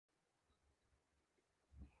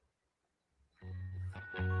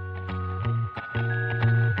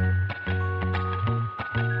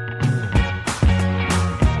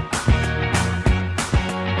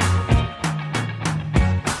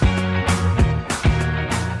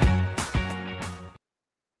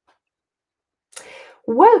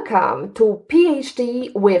Welcome to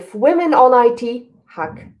PhD with Women on IT,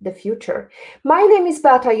 Hack the Future. My name is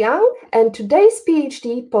Beata Young, and today's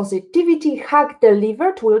PhD Positivity Hack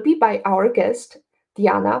Delivered will be by our guest,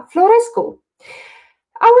 Diana Florescu.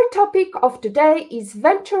 Our topic of today is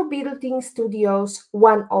Venture Building Studios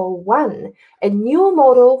 101, a new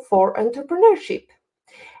model for entrepreneurship.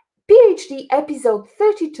 PhD episode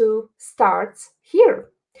 32 starts here.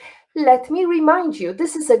 Let me remind you,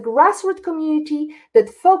 this is a grassroots community that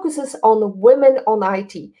focuses on women on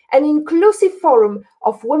IT, an inclusive forum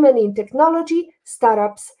of women in technology,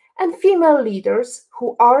 startups, and female leaders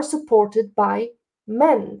who are supported by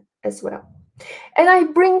men as well. And I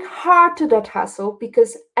bring heart to that hustle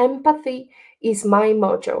because empathy is my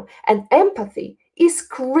mojo, and empathy is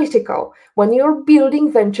critical when you're building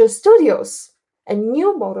venture studios, a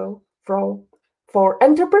new model for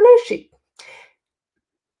entrepreneurship.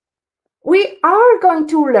 We are going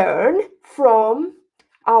to learn from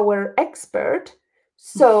our expert.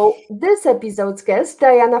 So this episode's guest,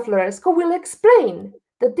 Diana Florescu, will explain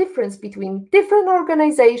the difference between different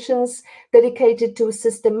organizations dedicated to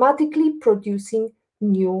systematically producing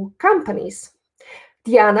new companies.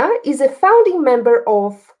 Diana is a founding member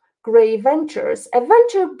of Grey Ventures, a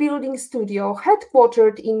venture building studio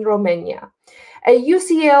headquartered in Romania. A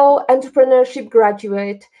UCL entrepreneurship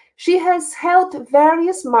graduate, she has held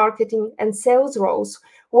various marketing and sales roles,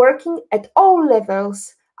 working at all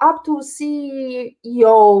levels up to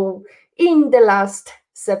CEO in the last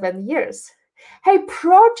 7 years. Her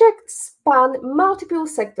projects span multiple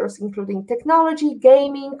sectors, including technology,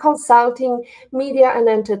 gaming, consulting, media and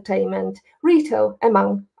entertainment, retail,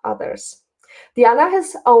 among others. Diana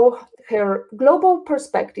has owned her global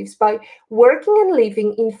perspectives by working and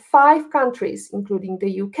living in 5 countries, including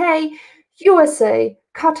the UK, USA,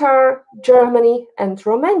 Qatar, Germany, and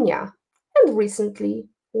Romania, and recently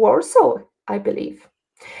Warsaw, I believe.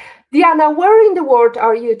 Diana, where in the world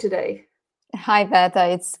are you today? Hi, Beata.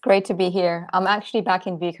 It's great to be here. I'm actually back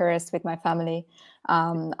in Bucharest with my family.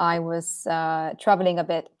 I was traveling a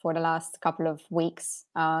bit for the last couple of weeks,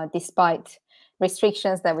 despite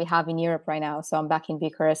restrictions that we have in Europe right now. So I'm back in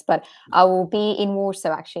Bucharest, but I will be in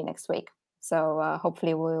Warsaw actually next week. So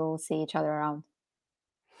hopefully we'll see each other around.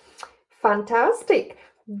 Fantastic.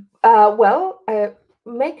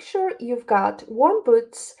 Make sure you've got warm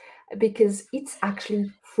boots because it's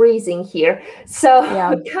actually freezing here. So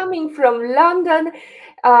Yeah. coming from London,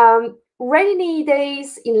 rainy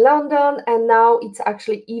days in London, and now it's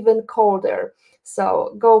actually even colder.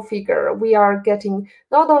 So go figure. We are getting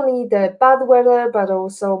not only the bad weather, but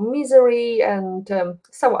also misery and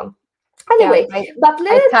so on. Anyway, but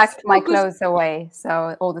I packed my clothes away,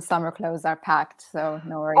 so all the summer clothes are packed. So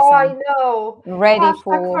no worries. Oh, I know. Ready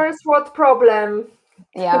for first world problem.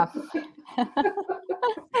 Yeah.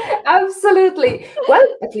 Absolutely. Well,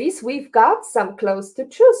 at least we've got some clothes to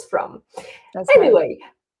choose from. That's anyway,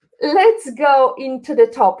 let's go into the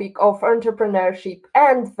topic of entrepreneurship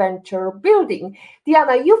and venture building.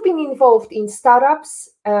 Diana, you've been involved in startups,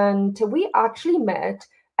 and we actually met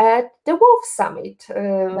at the Wolf Summit.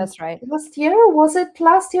 That's right. Last year? Was it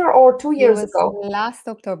last year or 2 years ago? Last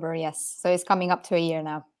October, yes. So it's coming up to a year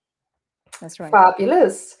now. That's right.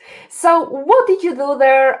 Fabulous. So what did you do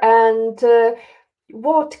there, and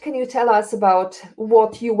what can you tell us about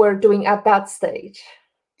what you were doing at that stage?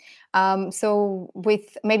 So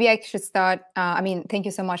maybe I should start. Thank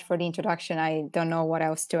you so much for the introduction. I don't know what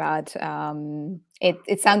else to add.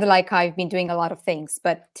 It sounded like I've been doing a lot of things,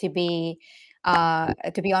 but to be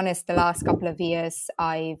honest, the last couple of years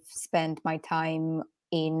I've spent my time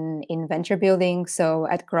in venture building. So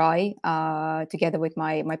at Grey, together with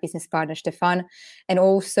my business partner Stefan, and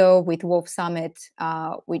also with Wolf Summit,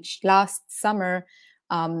 which last summer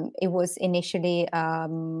it was initially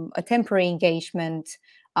a temporary engagement.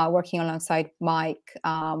 Working alongside Mike,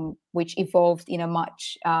 which evolved in a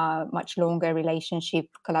much longer relationship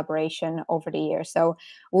collaboration over the years. So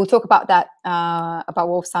we'll talk about that, about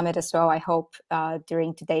Wolf Summit as well, I hope,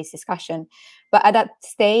 during today's discussion. But at that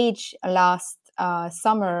stage last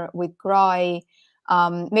summer with Grey,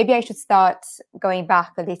 maybe I should start going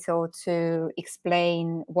back a little to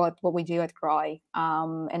explain what we do at Grey,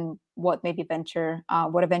 and what maybe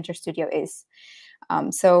what a venture studio is.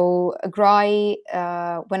 So Grey,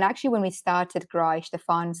 when we started Grey,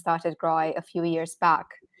 Stefan started Grey a few years back.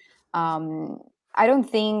 I don't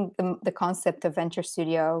think the concept of venture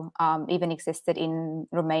studio even existed in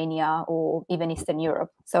Romania or even Eastern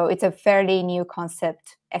Europe. So it's a fairly new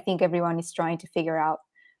concept. I think everyone is trying to figure out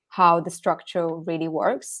how the structure really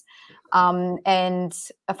works. And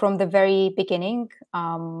from the very beginning,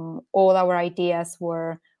 all our ideas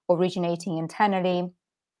were originating internally.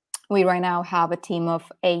 We right now have a team of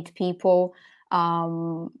 8 people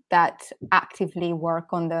that actively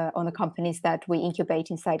work on the companies that we incubate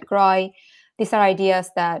inside Grai. These are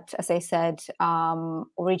ideas that, as I said,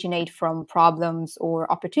 originate from problems or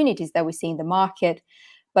opportunities that we see in the market.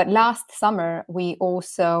 But last summer, we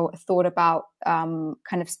also thought about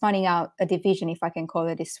kind of spinning out a division, if I can call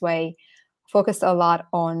it this way, focused a lot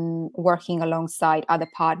on working alongside other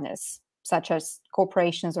partners, such as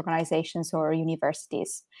corporations, organizations, or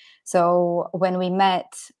universities. So when we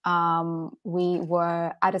met, we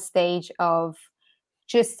were at a stage of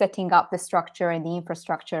just setting up the structure and the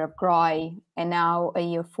infrastructure of Grai. And now a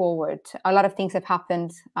year forward, a lot of things have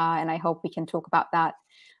happened, and I hope we can talk about that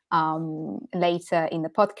later in the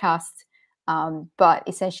podcast. But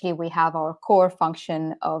essentially, we have our core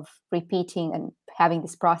function of repeating and having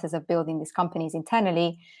this process of building these companies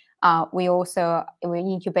internally. We're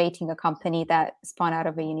incubating a company that spun out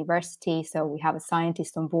of a university. So we have a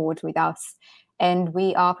scientist on board with us. And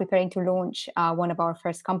we are preparing to launch one of our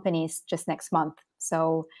first companies just next month.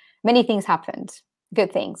 So many things happened,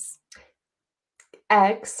 good things.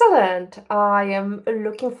 Excellent. I am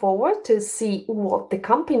looking forward to see what the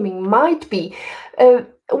company might be.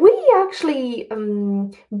 We actually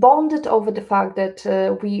bonded over the fact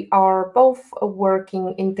that we are both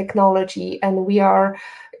working in technology, and we are,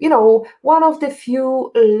 one of the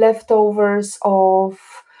few leftovers of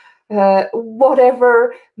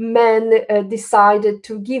whatever men decided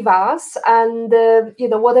to give us, and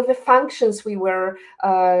whatever functions we were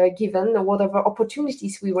given, whatever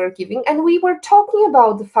opportunities we were giving. And we were talking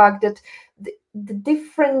about the fact that the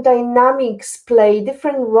different dynamics play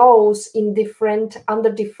different roles under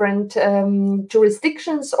different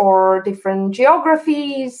jurisdictions or different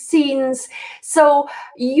geographies, scenes. So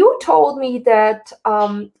you told me that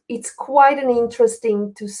it's quite an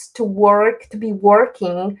interesting to be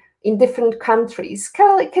working in different countries.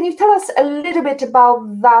 Can you tell us a little bit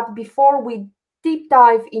about that before we deep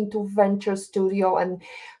dive into Venture Studio and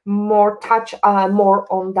touch more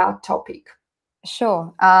on that topic?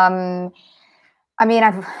 Sure. I mean,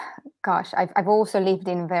 I've also lived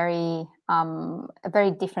in very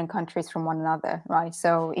different countries from one another, right?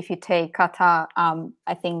 So if you take Qatar,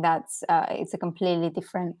 I think that's it's a completely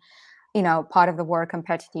different, part of the world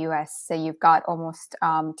compared to the US. So you've got almost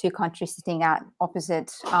 2 countries sitting at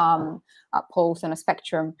opposite poles on a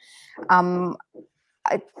spectrum.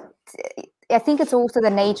 I think it's also the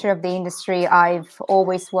nature of the industry. I've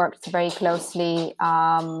always worked very closely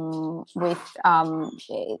with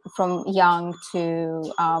from young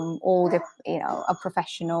to all the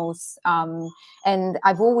professionals, and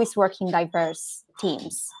I've always worked in diverse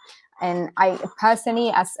teams. And I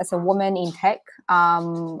personally, as a woman in tech,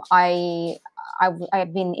 I've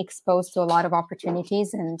been exposed to a lot of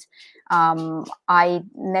opportunities, and I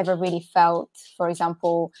never really felt, for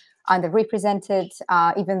example, underrepresented,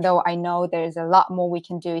 even though I know there's a lot more we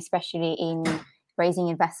can do, especially in raising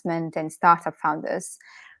investment and startup founders.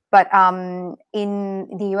 But in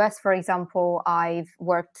the US, for example, I've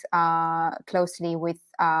worked closely with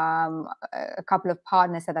a couple of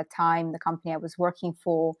partners at that time, the company I was working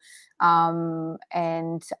for,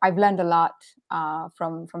 and I've learned a lot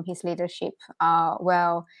from his leadership.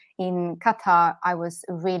 Well, in Qatar, I was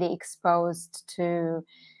really exposed to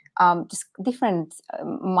just different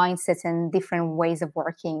mindsets and different ways of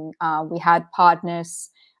working. We had partners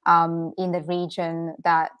in the region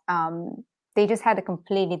that they just had a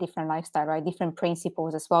completely different lifestyle, right? Different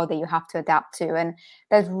principles as well that you have to adapt to. And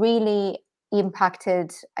that really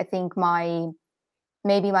impacted, I think, my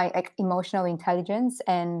emotional intelligence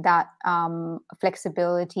and that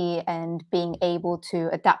flexibility and being able to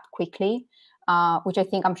adapt quickly, which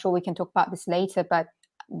I'm sure we can talk about this later, but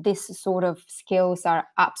this sort of skills are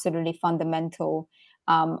absolutely fundamental.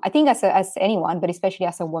 I think as anyone, but especially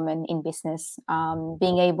as a woman in business,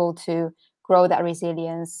 being able to grow that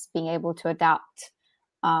resilience, being able to adapt,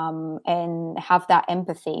 and have that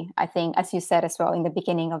empathy. I think, as you said as well in the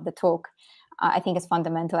beginning of the talk, I think it's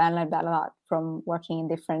fundamental. I learned that a lot from working in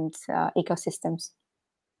different ecosystems.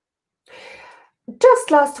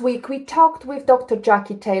 Just last week, we talked with Dr.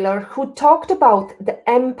 Jackie Taylor, who talked about the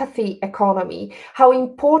empathy economy, how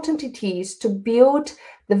important it is to build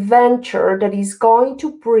the venture that is going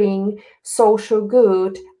to bring social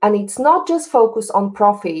good, and it's not just focused on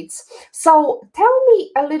profits. So tell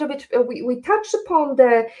me a little bit, we touched upon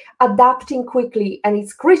the adapting quickly, and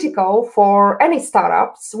it's critical for any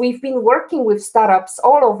startups. We've been working with startups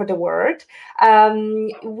all over the world.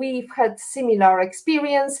 We've had similar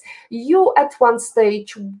experience. You at one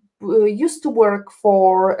stage used to work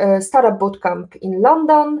for a startup bootcamp in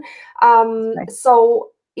London.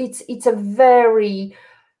 So it's a very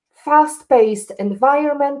fast-paced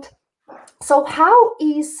environment. So how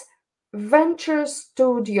is venture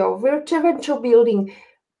studio, venture building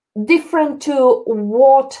different to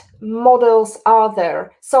what models are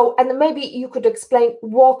there? So, and maybe you could explain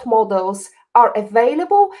what models are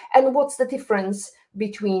available and what's the difference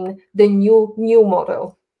between the new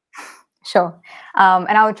model. Sure,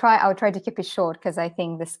 and I'll try to keep it short because I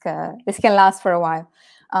think this can last for a while.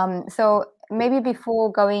 So maybe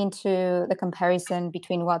before going into the comparison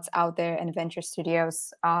between what's out there and venture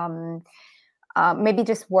studios, maybe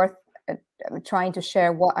just worth trying to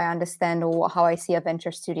share what I understand or how I see a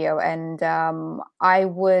venture studio. And I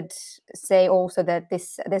would say also that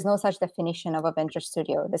there's no such definition of a venture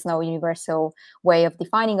studio. There's no universal way of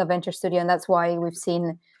defining a venture studio, and that's why we've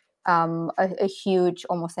seen a huge,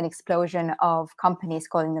 almost an explosion of companies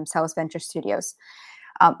calling themselves venture studios.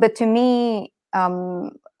 But to me,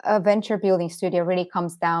 a venture building studio really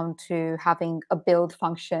comes down to having a build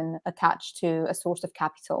function attached to a source of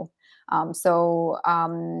capital.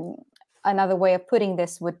 Another way of putting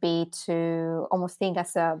this would be to almost think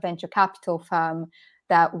as a venture capital firm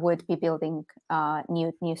that would be building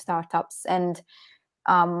new startups. And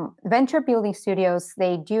venture building studios,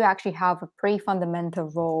 they do actually have a pretty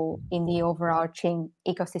fundamental role in the overarching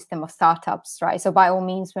ecosystem of startups, right? So by all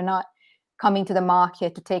means, we're not coming to the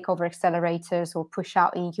market to take over accelerators or push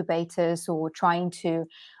out incubators or trying to,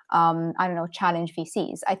 challenge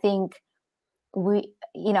VCs. I think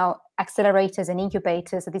accelerators and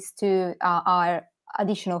incubators, these two are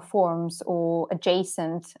additional forms or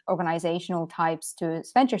adjacent organizational types to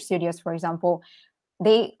venture studios, for example.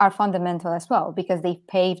 They are fundamental as well because they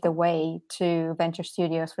paved the way to venture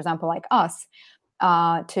studios, for example, like us,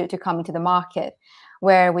 to come into the market.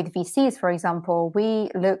 Where with VCs, for example, we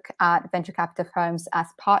look at venture capital firms as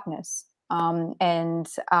partners. And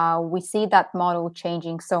we see that model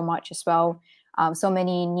changing so much as well. So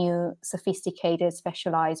many new, sophisticated,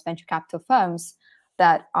 specialized venture capital firms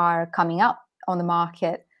that are coming up on the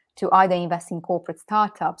market to either invest in corporate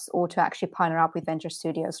startups or to actually partner up with venture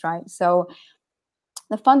studios, right? So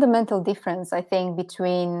the fundamental difference, I think,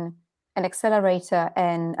 between an accelerator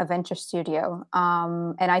and a venture studio,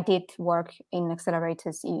 and I did work in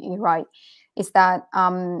accelerators, you're right, is that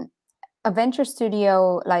a venture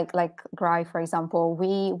studio like Grai, for example,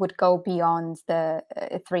 we would go beyond the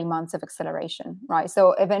 3 months of acceleration, right?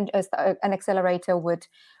 So an accelerator would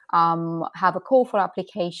have a call for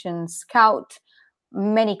applications, scout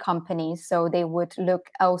many companies. So they would look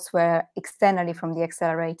elsewhere externally from the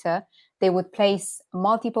accelerator. They would place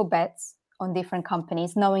multiple bets on different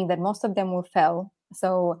companies, knowing that most of them will fail.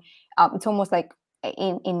 So it's almost like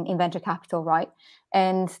in venture capital, right?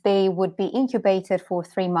 And they would be incubated for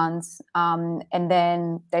 3 months. And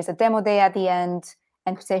then there's a demo day at the end.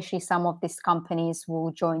 And potentially some of these companies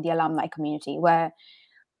will join the alumni community, where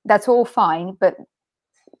that's all fine. But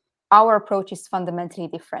our approach is fundamentally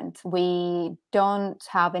different. We don't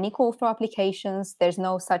have any call for applications. There's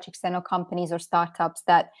no such external companies or startups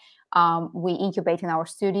that we incubate in our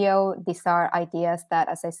studio. These are ideas that,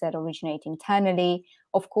 as I said, originate internally.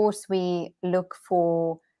 Of course, we look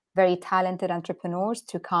for very talented entrepreneurs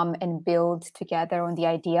to come and build together on the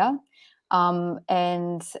idea.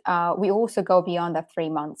 And we also go beyond that 3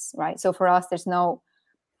 months, right? So for us, there's no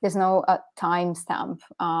time stamp.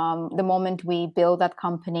 The moment we build that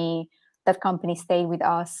company stayed with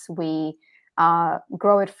us. We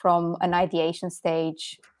grow it from an ideation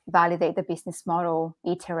stage, validate the business model,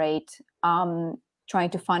 iterate, trying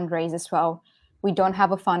to fundraise as well. We don't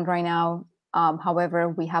have a fund right now. However,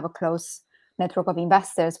 we have a close network of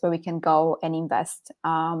investors where we can go and invest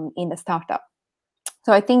in the startup.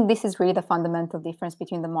 So I think this is really the fundamental difference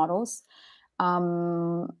between the models.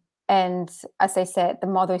 And as I said, the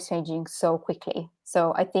model is changing so quickly.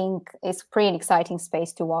 So I think it's pretty an exciting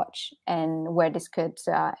space to watch and where this could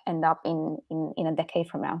end up in a decade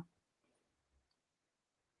from now.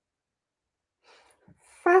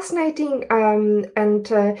 Fascinating and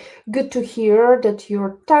good to hear that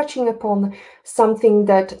you're touching upon something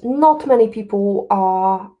that not many people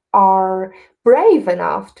are brave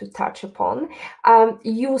enough to touch upon.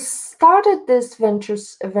 You started this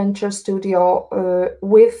venture studio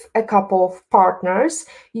with a couple of partners.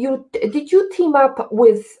 Did you team up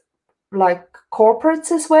with like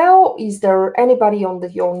corporates as well? Is there anybody on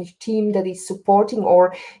your team that is supporting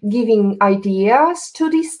or giving ideas to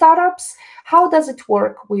these startups? How does it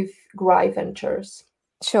work with Grai Ventures?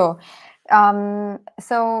 Sure.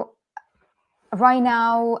 So right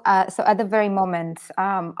now, so at the very moment,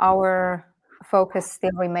 our focus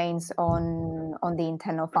still remains on the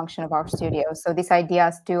internal function of our studio. So these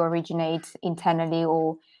ideas do originate internally,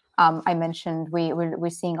 or I mentioned we're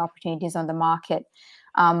seeing opportunities on the market.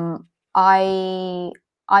 I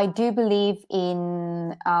I do believe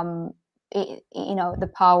in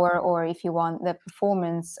the power, or if you want, the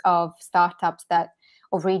performance of startups that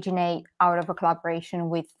originate out of a collaboration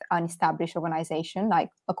with an established organization, like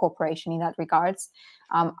a corporation in that regards.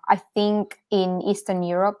 I think in Eastern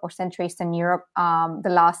Europe or Central Eastern Europe, the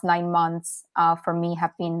last 9 months for me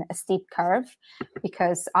have been a steep curve,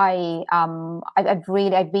 because I've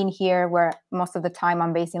been here where most of the time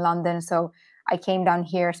I'm based in London. So I came down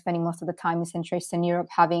here, spending most of the time in Central Eastern Europe,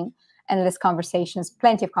 having endless conversations,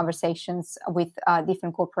 plenty of conversations with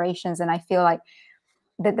different corporations. And I feel like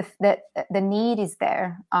the need is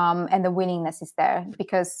there, and the willingness is there,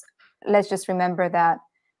 because let's just remember that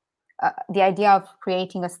the idea of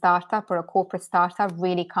creating a startup or a corporate startup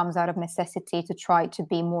really comes out of necessity to try to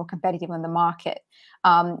be more competitive on the market.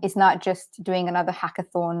 It's not just doing another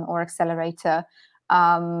hackathon or accelerator.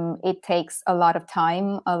 It takes a lot of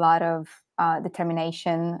time, a lot of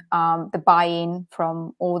determination, the buy-in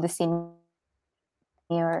from all the senior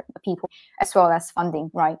people, as well as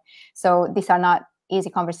funding, right? So these are not easy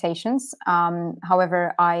conversations.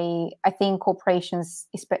 However, I think corporations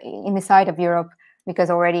in the side of Europe, because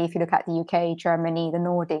already if you look at the UK, Germany, the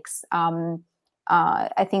Nordics,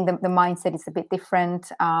 I think the mindset is a bit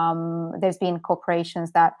different. There's been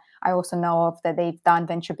corporations that I also know of that they've done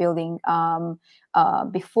venture building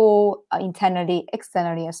before, internally,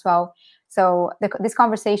 externally as well. So these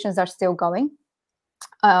conversations are still going.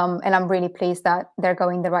 And I'm really pleased that they're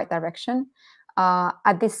going the right direction.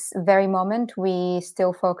 At this very moment, we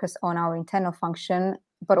still focus on our internal function,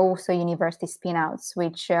 but also university spin-outs,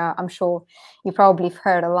 which I'm sure you probably have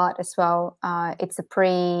heard a lot as well. It's a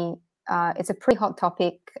pretty hot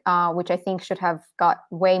topic, which I think should have got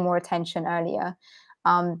way more attention earlier.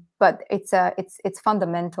 But it's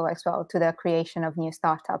fundamental as well to the creation of new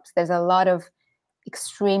startups. There's a lot of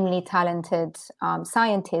extremely talented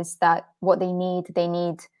scientists that what they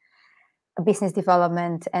need business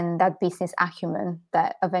development and that business acumen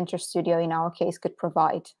that a venture studio in our case could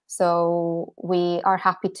provide. So we are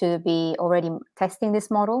happy to be already testing this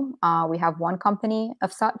model. We have one company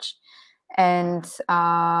of such, and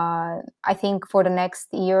I think for the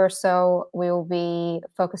next year or so we'll be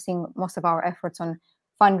focusing most of our efforts on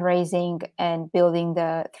fundraising and building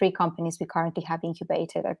the 3 companies we currently have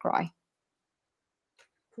incubated at GRAI.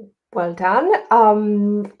 Well done.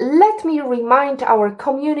 Let me remind our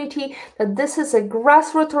community that this is a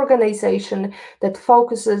grassroots organization that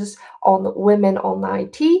focuses on women on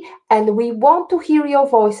IT, and we want to hear your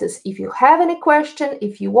voices. If you have any question,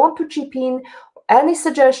 if you want to chip in, any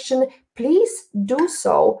suggestion, please do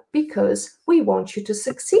so, because we want you to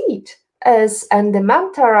succeed. And the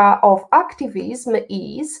mantra of activism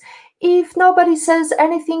is, if nobody says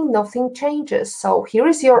anything, nothing changes. So here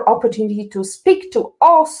is your opportunity to speak to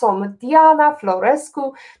awesome Diana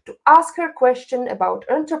Florescu, to ask her question about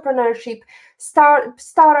entrepreneurship,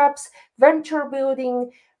 startups, venture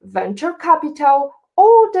building, venture capital,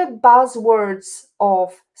 all the buzzwords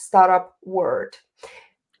of startup world.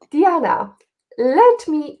 Diana, let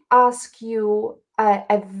me ask you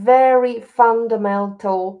a very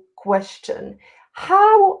fundamental question.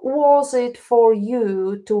 How was it for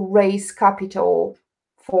you to raise capital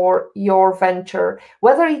for your venture,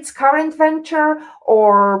 whether it's current venture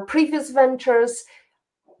or previous ventures?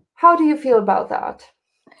 How do you feel about that?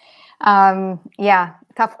 Yeah,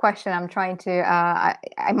 tough question. I'm trying to,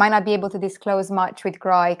 I might not be able to disclose much with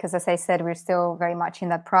GRAI, because as I said, we're still very much in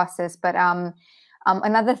that process. But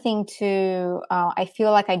another thing too, I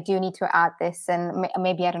feel like I do need to add this, and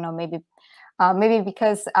maybe, I don't know, maybe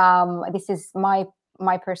because this is my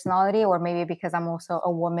personality, or maybe because I'm also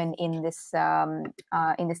a woman in this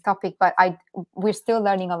topic. But we're still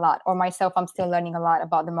learning a lot, or myself, I'm still learning a lot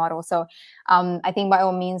about the model. So I think by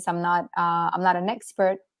all means, I'm not an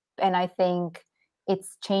expert, and I think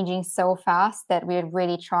it's changing so fast that we're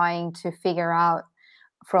really trying to figure out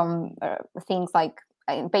from things like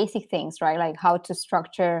basic things, right? Like how to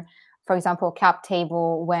structure, for example, a cap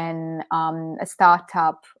table when a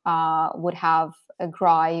startup would have a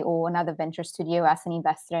GRAI or another venture studio as an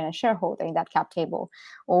investor and a shareholder in that cap table,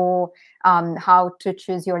 or how to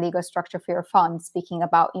choose your legal structure for your fund, speaking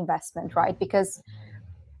about investment, right? Because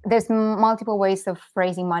there's multiple ways of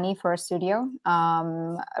raising money for a studio.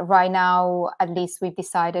 Right now, at least we've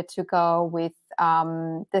decided to go with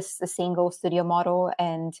this single studio model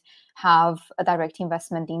and have a direct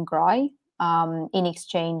investment in GRAI in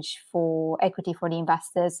exchange for equity for the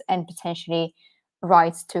investors and potentially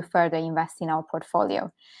rights to further invest in our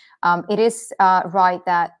portfolio. It is right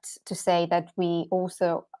to say that we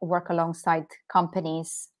also work alongside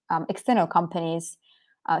companies, external companies,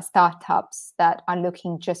 startups that are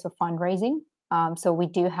looking just for fundraising. So we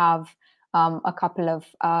do have a couple of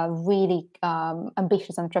really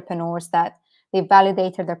ambitious entrepreneurs that they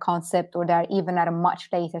validated their concept, or they're even at a much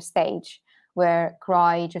later stage where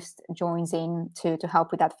Cry just joins in to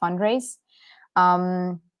help with that fundraise.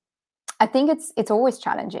 I think it's always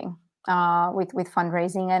challenging with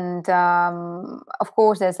fundraising, and of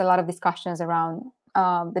course there's a lot of discussions around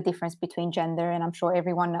the difference between gender, and I'm sure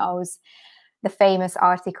everyone knows the famous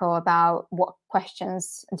article about what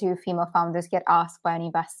questions do female founders get asked by an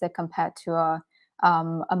investor compared to a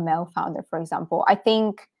male founder, for example. I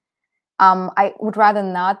think I would rather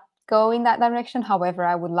not go in that direction. However,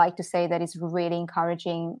 I would like to say that it's really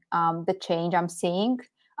encouraging the change I'm seeing,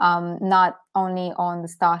 not only on the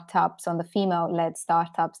startups, on the female-led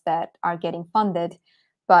startups that are getting funded,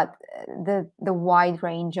 but the wide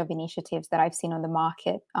range of initiatives that I've seen on the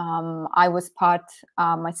market. I was part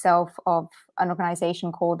myself of an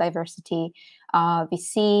organization called Diversity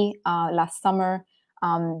VC last summer.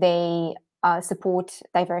 They support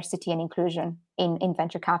diversity and inclusion in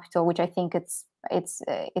venture capital, which I think it's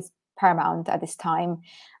paramount at this time.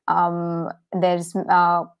 There's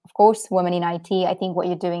of course Women in IT. I think what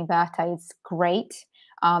you're doing, Beata, is great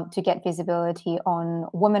to get visibility on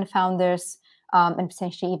women founders and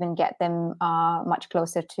potentially even get them much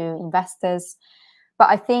closer to investors. But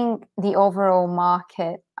I think the overall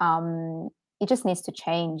market, it just needs to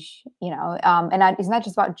change, and it's not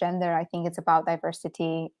just about gender. I think it's about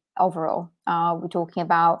diversity overall. We're talking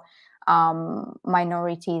about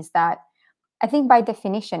minorities that I think by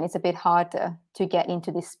definition it's a bit harder to get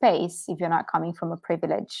into this space if you're not coming from a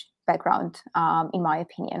privileged background, in my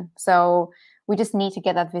opinion. So we just need to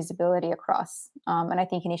get that visibility across. And I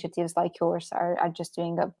think initiatives like yours are just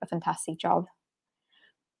doing a fantastic job.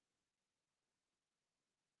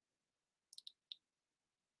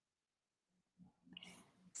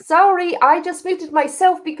 Sorry, I just muted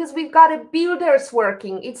myself because we've got a builders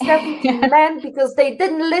working. It's definitely men because they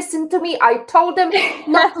didn't listen to me. I told them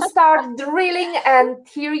not to start drilling, and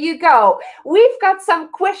here you go. We've got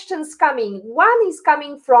some questions coming. One is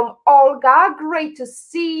coming from Olga. Great to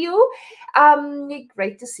see you.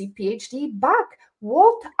 Great to see PhD back.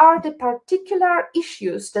 What are the particular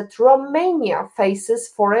issues that Romania faces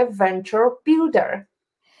for a venture builder?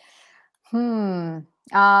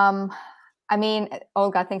 I mean,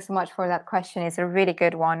 Olga, thanks so much for that question. It's a really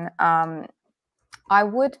good one. I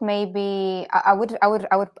would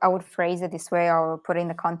phrase it this way, or put it in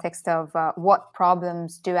the context of what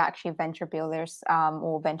problems do actually venture builders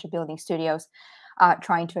or venture building studios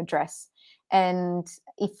trying to address. And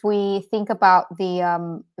if we think about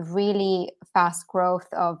the really fast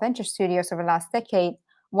growth of venture studios over the last decade,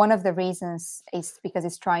 one of the reasons is because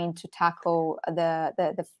it's trying to tackle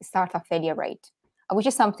the startup failure rate, which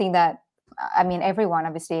is something that, I mean, everyone,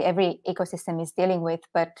 obviously, every ecosystem is dealing with,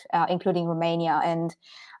 but including Romania. And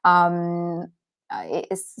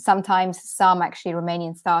sometimes some actually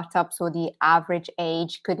Romanian startups, or the average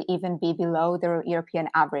age could even be below the European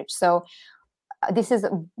average. So this is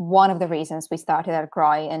one of the reasons we started at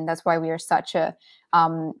Cry, and that's why we are such a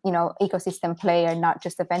ecosystem player, not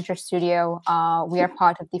just a venture studio. We are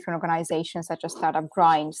part of different organizations such as Startup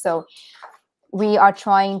Grind. So we are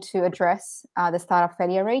trying to address the startup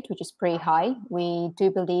failure rate, which is pretty high. We do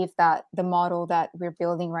believe that the model that we're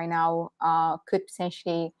building right now could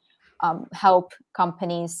potentially help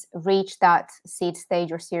companies reach that seed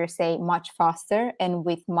stage or Series A much faster and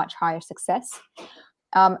with much higher success.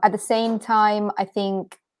 At the same time, I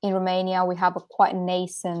think in Romania, we have a quite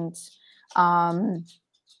nascent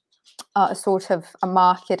sort of a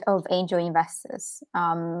market of angel investors.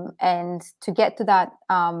 And to get to that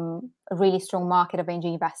really strong market of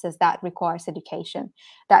angel investors, that requires education.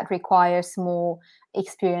 That requires more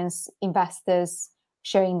experienced investors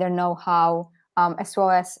sharing their know-how, as well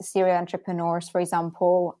as serial entrepreneurs, for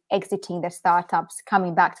example, exiting their startups,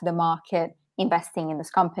 coming back to the market, investing in this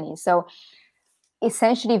company. So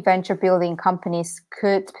essentially, venture building companies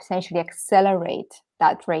could potentially accelerate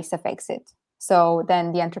that race of exit. So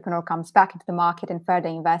then the entrepreneur comes back into the market and further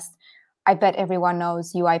invest. I bet everyone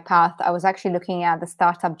knows UiPath. I was actually looking at the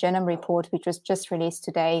Startup Genome report, which was just released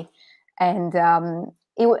today, and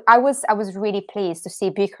I was really pleased to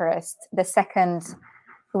see Bucharest, the second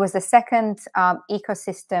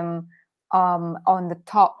ecosystem on the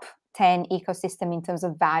top 10 ecosystem in terms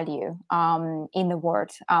of value in the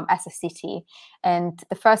world as a city. And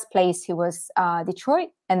the first place was Detroit,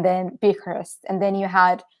 and then Bucharest, and then you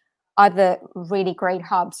had other really great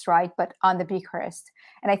hubs, right? But on the Bucharest.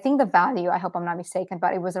 And I think the value, I hope I'm not mistaken,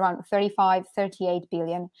 but it was around $38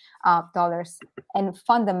 billion. And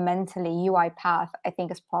fundamentally, UiPath, I think,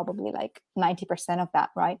 is probably like 90% of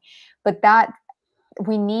that, right? But that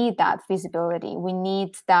we need that visibility. We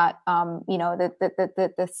need that,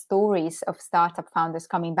 the stories of startup founders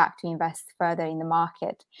coming back to invest further in the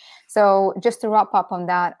market. So just to wrap up on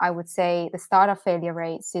that, I would say the startup failure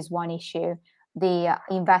rates is one issue. The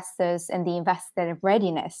investors and the investor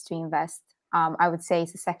readiness to invest, I would say,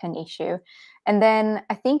 is the second issue. And then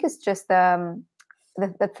I think it's just the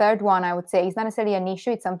third one, I would say, is not necessarily an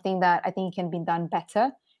issue. It's something that I think can be done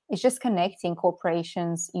better. It's just connecting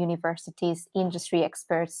corporations, universities, industry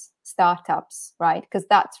experts, startups, right? Because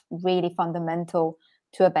that's really fundamental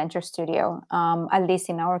to a venture studio, at least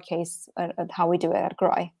in our case, how we do it at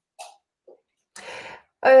GROI.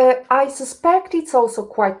 I suspect it's also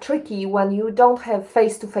quite tricky when you don't have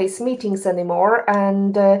face-to-face meetings anymore.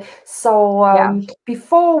 And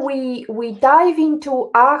before we dive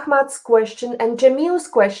into Ahmad's question and Jamil's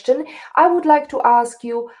question, I would like to ask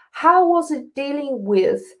you, how was it dealing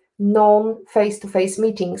with non-face-to-face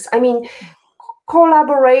meetings? I mean,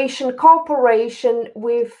 collaboration, cooperation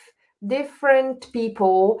with different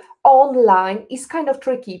people online is kind of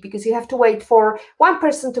tricky because you have to wait for one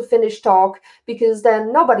person to finish talk, because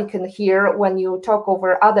then nobody can hear when you talk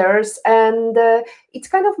over others, and it's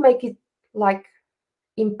kind of make it like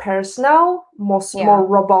impersonal, more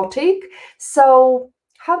robotic. So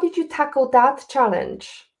how did you tackle that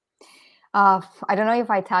challenge? I don't know if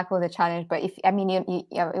I tackle the challenge, but we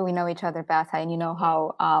know each other better, and you know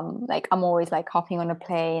how I'm always like hopping on a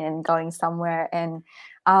plane and going somewhere, and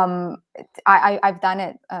I've done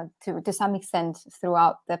it to some extent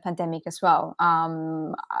throughout the pandemic as well.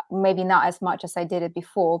 Maybe not as much as I did it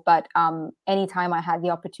before, but anytime I had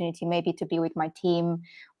the opportunity maybe to be with my team,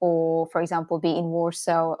 or for example be in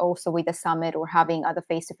Warsaw also with the summit, or having other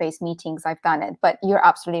face-to-face meetings, I've done it. But you're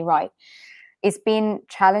absolutely right. It's been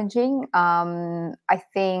challenging. I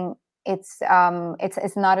think it's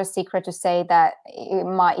not a secret to say that it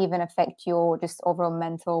might even affect your just overall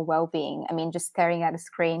mental well-being. I mean, just staring at a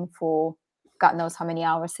screen for God knows how many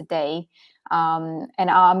hours a day, and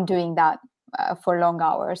I'm doing that for long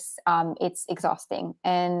hours. It's exhausting.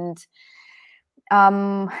 And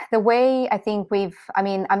the way I think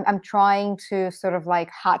I'm trying to sort of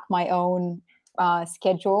like hack my own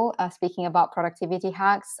schedule. Speaking about productivity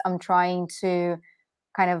hacks, I'm trying to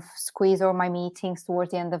kind of squeeze all my meetings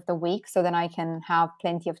towards the end of the week, so then I can have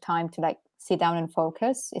plenty of time to like sit down and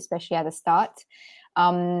focus, especially at the start.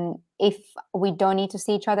 If we don't need to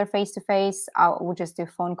see each other face to face, we'll just do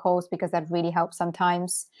phone calls, because that really helps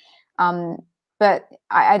sometimes. But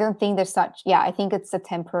I don't think there's I think it's a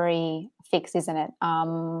temporary fix, isn't it?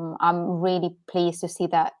 I'm really pleased to see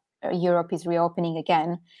that Europe is reopening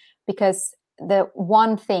again, because the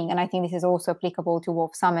one thing, and I think this is also applicable to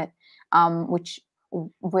Wolf Summit, which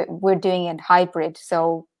we're doing it hybrid.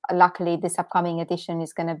 So luckily, this upcoming edition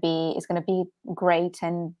is going to be great,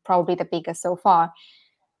 and probably the biggest so far.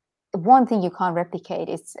 One thing you can't replicate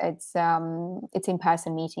is it's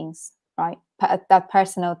in-person meetings, right? That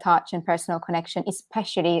personal touch and personal connection,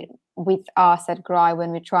 especially with us at GROI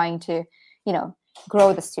when we're trying to,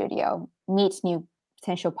 grow the studio, meet new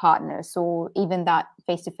potential partners, or even that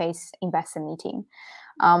face-to-face investor meeting.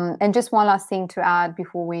 And just one last thing to add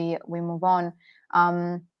before we move on.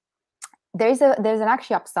 There's an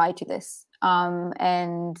actually upside to this,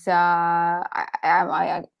 and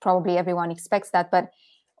I probably everyone expects that, but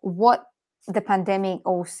what the pandemic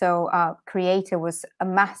also created was a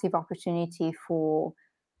massive opportunity for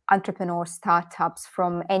entrepreneurs, startups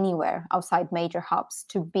from anywhere outside major hubs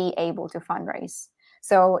to be able to fundraise.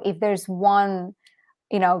 So if there's one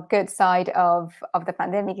good side of the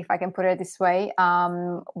pandemic, if I can put it this way,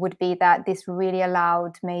 would be that this really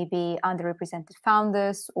allowed maybe underrepresented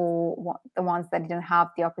founders, or the ones that didn't have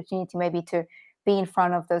the opportunity maybe to be in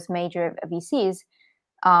front of those major VCs,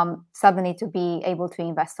 suddenly to be able to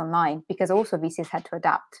invest online, because also VCs had to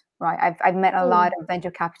adapt, right? I've met a lot of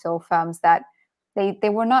venture capital firms that they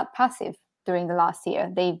were not passive during the last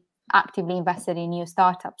year. They actively invested in new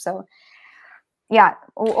startups. So yeah,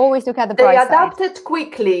 always look at the bright side. They adapted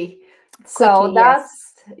quickly. So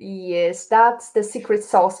that's the secret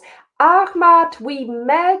sauce. Ahmad, we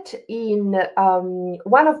met in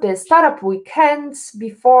one of the startup weekends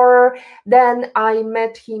before. Then I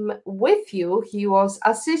met him with you. He was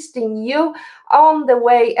assisting you on the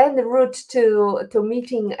way and the route to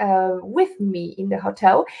meeting with me in the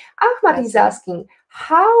hotel. Ahmad is asking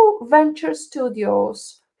how venture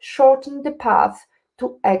studios shorten the path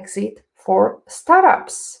to exit for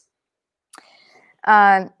startups.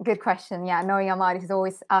 Good question. Yeah, knowing Ahmad is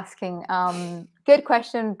always asking good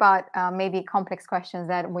question, but maybe complex questions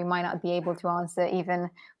that we might not be able to answer even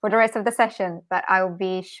for the rest of the session, but I'll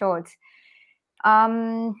be short.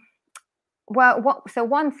 Well, so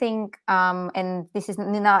one thing, and this is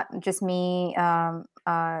not just me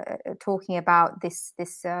talking about this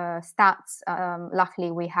stats.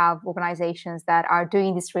 Luckily, we have organizations that are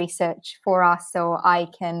doing this research for us, so I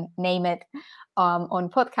can name it on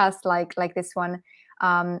podcasts like this one.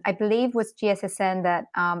 I believe was GSSN that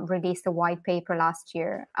released a white paper last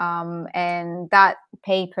year, and that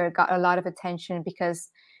paper got a lot of attention because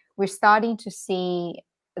we're starting to see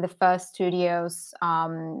the first studios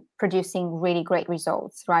producing really great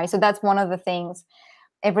results, right? So that's one of the things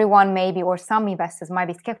everyone maybe, or some investors might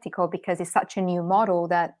be skeptical because it's such a new model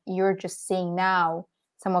that you're just seeing now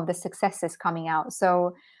some of the successes coming out.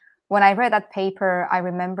 So when I read that paper, I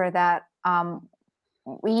remember that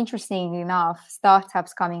interestingly enough,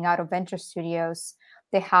 startups coming out of venture studios,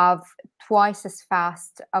 they have twice as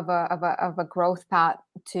fast of a growth path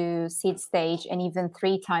to seed stage, and even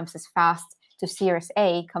 3 times as fast to Series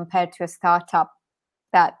A compared to a startup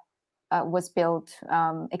that was built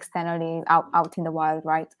externally out in the wild,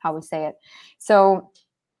 right? How we say it. So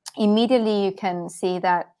immediately you can see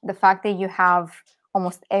that the fact that you have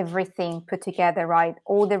almost everything put together, right?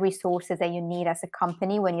 All the resources that you need as a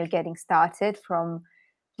company when you're getting started, from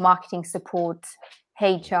marketing support,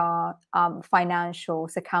 HR,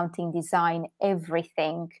 financials, accounting, design,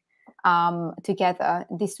 everything together.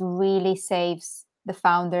 This really saves the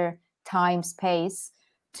founder time, space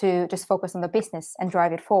to just focus on the business and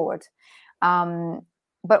drive it forward.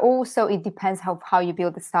 But also it depends how you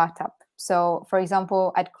build the startup. So for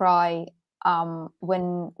example, at Cry,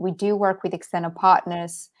 when we do work with external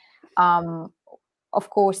partners, of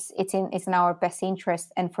course, it's in our best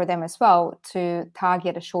interest, and for them as well, to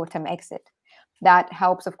target a short-term exit. That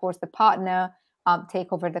helps, of course, the partner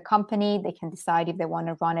take over the company. They can decide if they want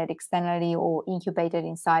to run it externally or incubate it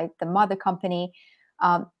inside the mother company.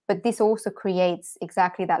 But this also creates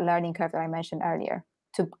exactly that learning curve that I mentioned earlier,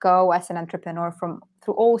 to go as an entrepreneur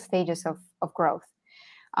through all stages of growth.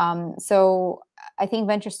 So I think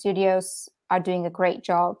venture studios are doing a great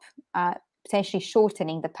job at potentially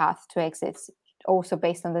shortening the path to exits, also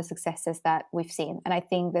based on the successes that we've seen. And I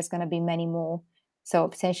think there's going to be many more. So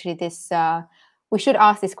potentially we should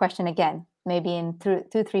ask this question again, maybe in 2,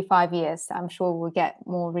 3, 5 years. I'm sure we'll get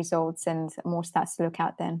more results and more stats to look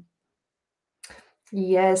at then.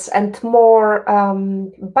 Yes, and more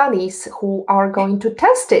bunnies who are going to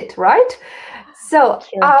test it, right? So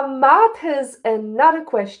Ahmad has another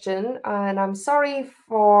question, and I'm sorry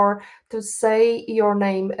to say your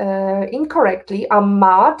name incorrectly.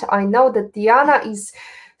 Ahmad, I know that Diana is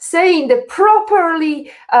saying the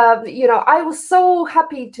properly, I was so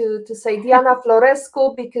happy to say Diana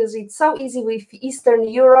Florescu, because it's so easy with Eastern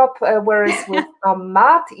Europe, whereas with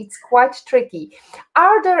Ahmad, it's quite tricky.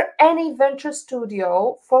 Are there any venture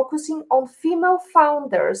studio focusing on female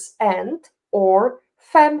founders and or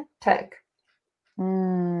femtech?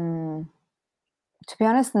 To be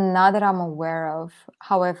honest, not that I'm aware of.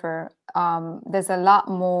 However, there's a lot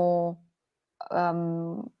more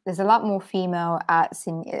female at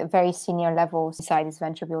very senior levels inside these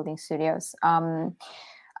venture building studios.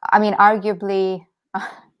 I mean, arguably,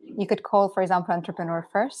 you could call, for example, Entrepreneur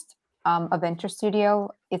First a venture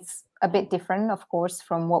studio. It's a bit different, of course,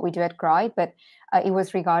 from what we do at Gride, but it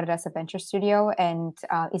was regarded as a venture studio, and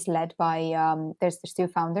is led by, there's 2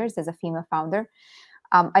 founders. There's a female founder.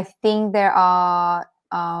 I think there are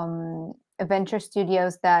venture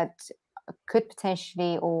studios that could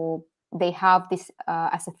potentially, or they have this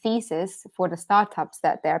as a thesis for the startups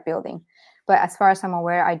that they're building. But as far as I'm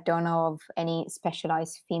aware, I don't know of any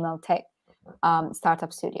specialized female tech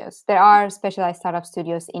startup studios. There are specialized startup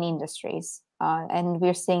studios in industries, and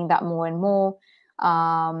we're seeing that more and more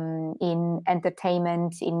in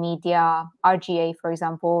entertainment, in media. RGA, for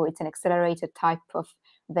example, it's an accelerated type of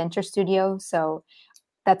venture studio. So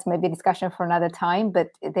that's maybe a discussion for another time, but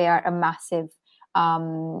they are a massive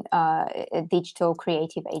digital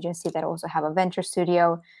creative agency that also have a venture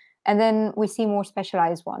studio. And then we see more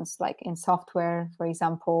specialized ones, like in software, for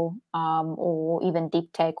example, or even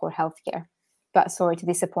deep tech or healthcare. But sorry to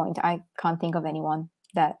disappoint, I can't think of anyone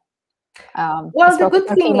that well, the good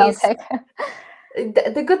thing is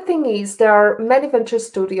the good thing is there are many venture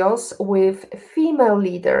studios with female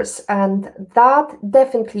leaders, and that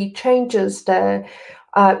definitely changes the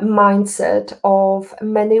mindset of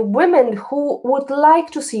many women who would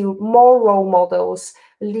like to see more role models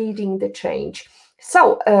leading the change.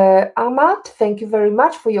 So, Ahmad, thank you very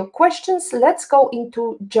much for your questions. Let's go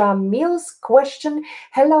into Jamil's question.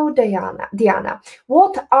 Hello, Diana.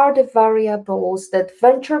 What are the variables that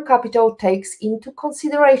venture capital takes into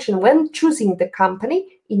consideration when choosing the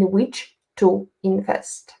company in which to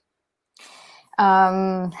invest?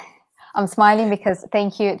 I'm smiling because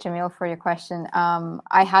thank you, Jamil, for your question.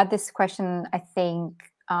 I had this question, I think,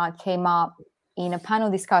 came up in a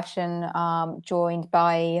panel discussion joined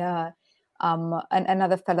by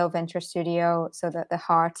another fellow venture studio, so the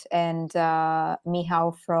Heart and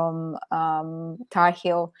Mihao from Tar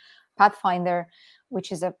Heel Pathfinder,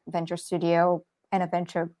 which is a venture studio and a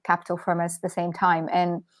venture capital firm at the same time.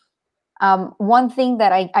 And one thing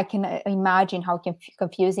that I can imagine how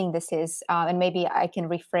confusing this is, and maybe I can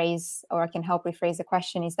rephrase or I can help rephrase the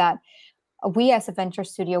question, is that we as a venture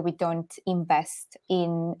studio, we don't invest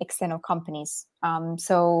in external companies.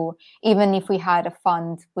 So even if we had a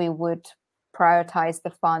fund, we would prioritize the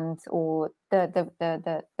fund or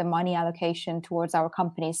the money allocation towards our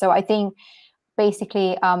company. So I think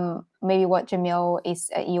basically maybe what Jamil is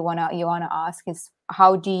you wanna ask is,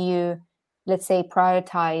 how do you, let's say,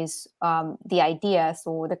 prioritize the ideas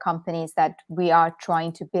or the companies that we are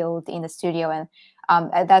trying to build in the studio?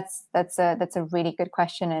 And that's a really good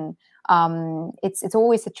question, and it's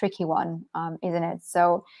always a tricky one, isn't it?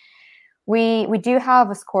 So we do have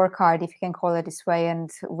a scorecard, if you can call it this way,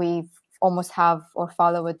 and we almost have or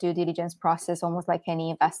follow a due diligence process, almost like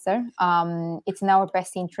any investor. It's in our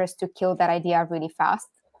best interest to kill that idea really fast.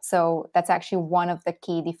 So that's actually one of the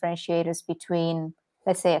key differentiators between,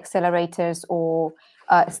 let's say, accelerators or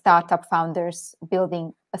startup founders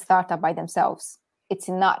building a startup by themselves. It's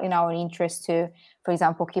not in our interest to, for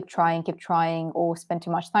example, keep trying, or spend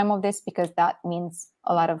too much time on this, because that means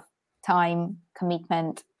a lot of time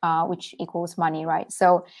commitment, which equals money, right?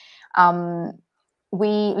 So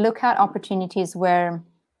we look at opportunities where,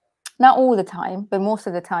 not all the time, but most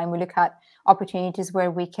of the time, we look at opportunities where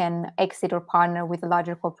we can exit or partner with a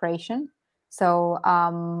larger corporation. So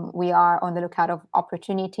we are on the lookout of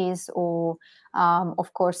opportunities or,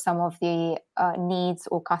 of course, some of the needs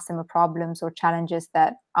or customer problems or challenges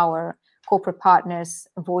that our corporate partners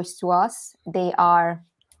voice to us. They are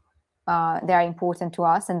important to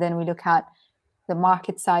us. And then we look at the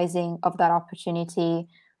market sizing of that opportunity.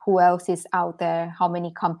 Who else is out there? How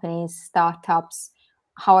many companies, startups?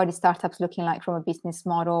 How are the startups looking like from a business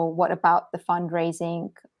model? What about the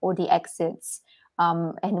fundraising or the exits?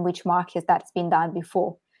 And which markets that's been done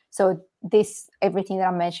before? So everything that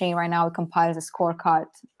I'm mentioning right now, it compiles a scorecard,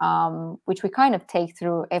 which we kind of take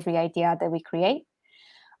through every idea that we create.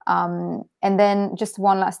 And then just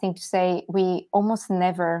one last thing to say, we almost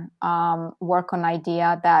never work on an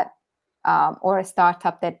idea that or a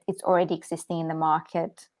startup that it's already existing in the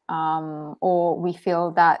market, or we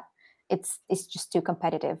feel that it's just too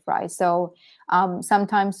competitive, right? So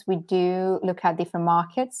sometimes we do look at different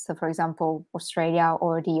markets. So for example, Australia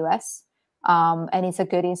or the US, and it's a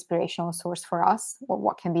good inspirational source for us,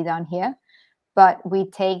 what can be done here. But we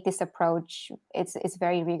take this approach, it's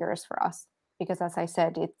very rigorous for us, because as I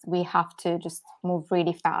said, we have to just move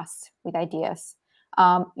really fast with ideas.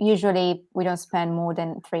 Usually we don't spend more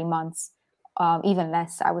than 3 months, even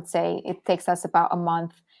less, I would say. It takes us about a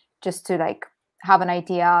month just to like have an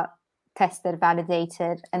idea tested,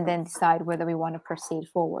 validated, and then decide whether we want to proceed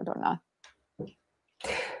forward or not.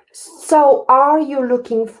 So are you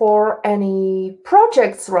looking for any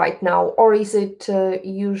projects right now, or is it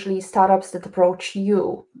usually startups that approach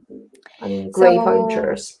you? I mean, Grey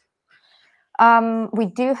Ventures.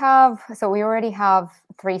 We already have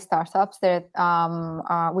 3 startups that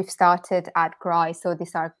we've started at Grey. So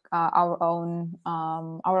these are our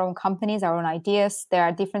own companies, our own ideas. There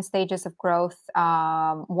are different stages of growth.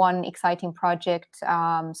 One exciting project.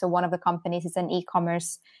 So one of the companies is an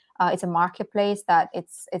e-commerce. It's a marketplace that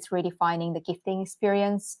it's redefining the gifting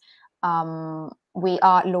experience. We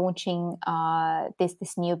are launching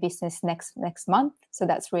this new business next month. So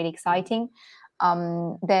that's really exciting.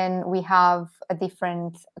 Then we have a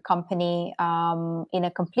different company in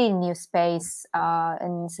a completely new space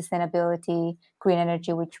in sustainability, green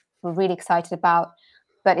energy, which we're really excited about.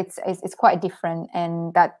 But it's quite different,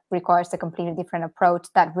 and that requires a completely different approach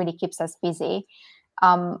that really keeps us busy.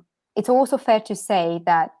 It's also fair to say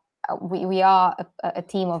that we are a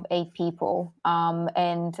team of 8 people,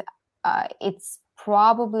 and it's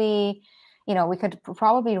probably, we could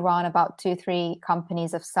probably run about 2-3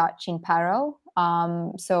 companies of such in parallel.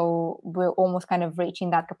 So we're almost kind of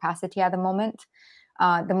reaching that capacity at the moment.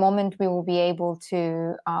 The moment we will be able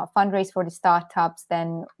to fundraise for the startups,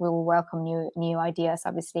 then we will welcome new ideas,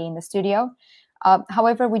 obviously, in the studio.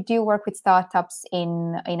 However, we do work with startups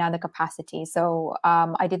in other capacities. So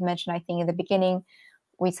I did mention, I think in the beginning,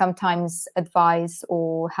 we sometimes advise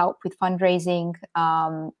or help with fundraising.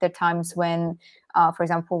 There are times when, for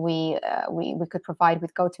example, we could provide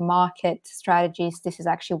with go-to-market strategies. This is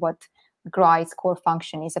actually what Grey's core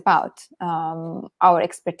function is about. Our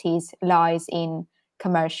expertise lies in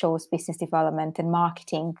commercials, business development, and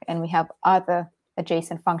marketing, and we have other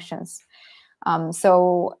adjacent functions.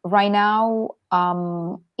 So right now,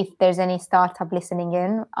 if there's any startup listening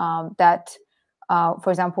in that, for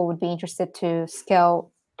example, would be interested to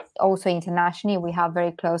scale also internationally, we have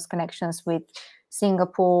very close connections with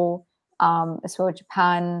Singapore, as well as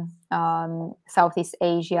Japan, Southeast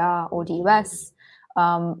Asia, or the US.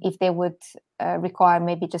 If they would require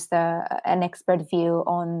maybe just an expert view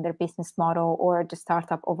on their business model or the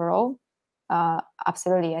startup overall,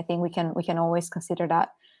 absolutely, I think we can always consider that.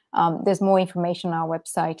 There's more information on our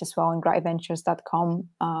website as well, on griventures.com,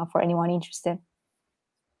 for anyone interested.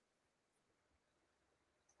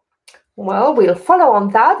 Well, we'll follow on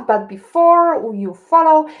that, but before you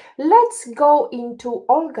follow, let's go into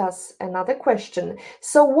Olga's another question.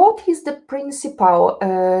 So what is the principal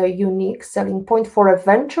unique selling point for a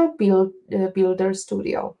venture builder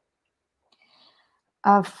studio?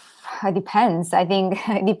 It depends. I think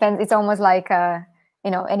it depends. It's almost like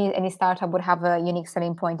any startup would have a unique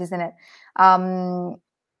selling point, isn't it?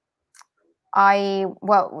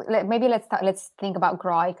 Maybe let's think about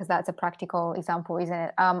Gry, because that's a practical example, isn't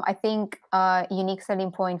it? I think unique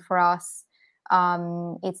selling point for us,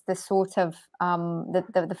 it's the sort of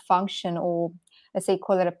the function, or let's say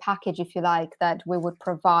call it a package if you like, that we would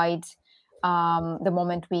provide the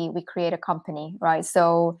moment we create a company, right?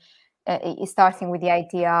 So starting with the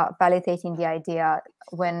idea, validating the idea.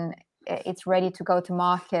 When it's ready to go to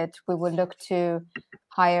market, we will look to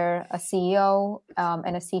hire a CEO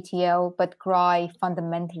and a CTO, but Gry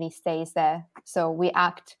fundamentally stays there. So we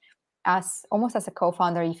act as almost as a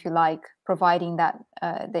co-founder, if you like, providing that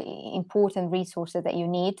the important resources that you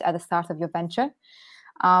need at the start of your venture.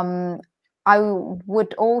 I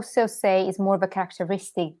would also say is more of a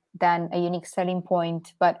characteristic than a unique selling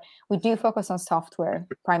point, but we do focus on software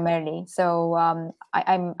primarily. So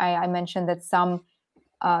I mentioned that some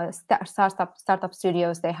startup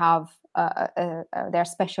studios, they have they're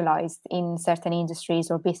specialized in certain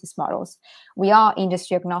industries or business models. We are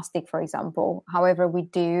industry agnostic, for example. However, we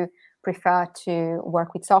do prefer to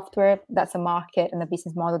work with software. That's a market and a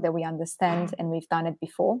business model that we understand, and we've done it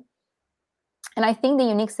before. And I think the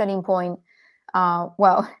unique selling point,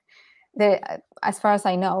 as far as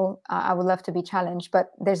I know, I would love to be challenged,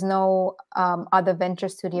 but there's no other venture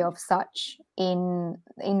studio of such in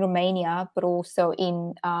Romania, but also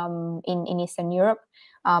in Eastern Europe.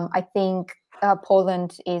 I think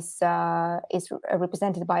Poland is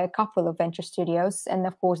represented by a couple of venture studios, and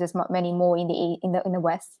of course, there's many more in the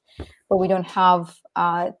West. But we don't have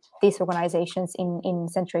these organizations in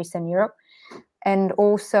Central Eastern Europe, and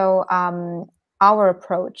also our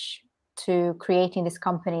approach to creating these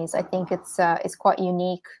companies, I think it's quite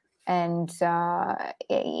unique, and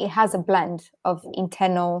it has a blend of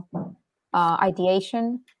internal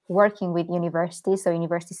ideation, working with universities, so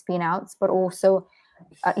university spin-outs, but also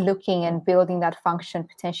looking and building that function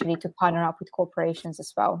potentially to partner up with corporations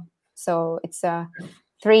as well. So it's a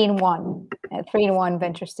three-in-one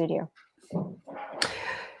venture studio.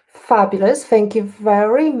 Fabulous. Thank you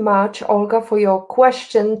very much, Olga, for your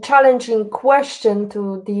challenging question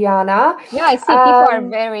to Diana. Yeah, I see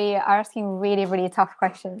people are asking really, really tough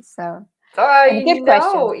questions. So good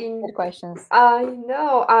questions. I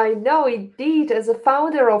know indeed. As a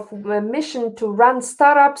founder of a mission to run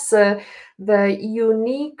startups, the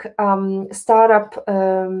unique startup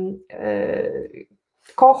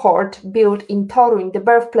cohort built in Toruń, the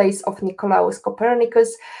birthplace of Nicolaus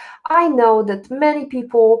Copernicus, I know that many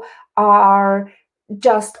people are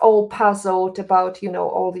just all puzzled about,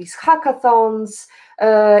 all these hackathons,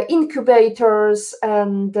 incubators,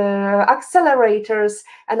 and accelerators,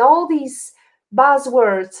 and all these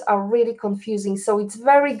buzzwords are really confusing. So it's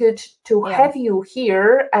very good to have you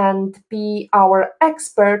here and be our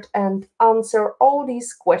expert and answer all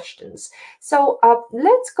these questions. So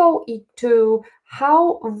let's go into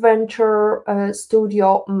how venture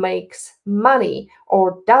studio makes money,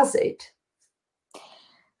 or does it?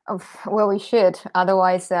 Well, we should.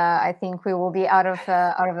 Otherwise, I think we will be out of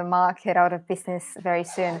the market, out of business very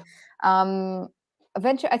soon.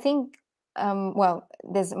 Venture, I think.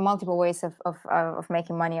 There's multiple ways of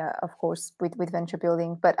making money, of course, with venture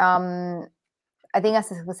building. But I think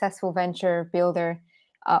as a successful venture builder,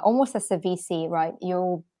 almost as a VC, right?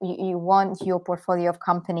 You want your portfolio of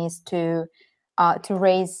companies to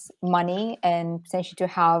raise money and potentially to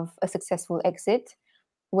have a successful exit,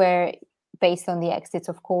 where based on the exits,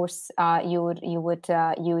 of course, you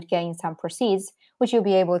would gain some proceeds, which you'll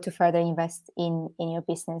be able to further invest in your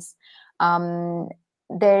business.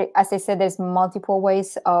 There, as I said, there's multiple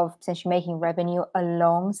ways of potentially making revenue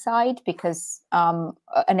alongside, because an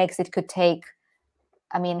exit could take,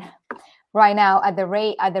 right now, at the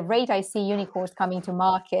rate I see unicorns coming to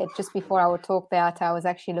market, just before our talk, Beata, I was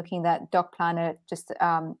actually looking at Doc Planet. Just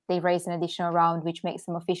they raised an additional round, which makes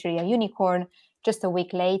them officially a unicorn. Just a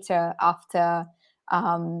week later, after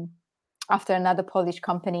another Polish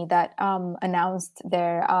company that announced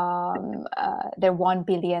their $1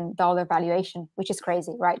 billion valuation, which is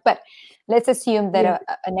crazy, right? But let's assume that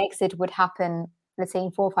an exit would happen, let's say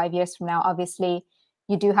in 4 or 5 years from now. Obviously,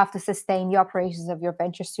 you do have to sustain the operations of your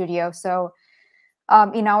venture studio. So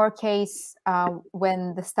in our case,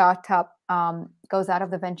 when the startup goes out of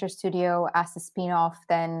the venture studio as a spin-off,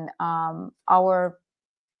 then our,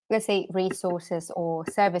 let's say, resources or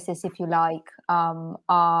services, if you like,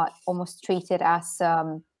 are almost treated as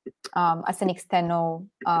an external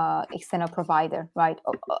provider, right?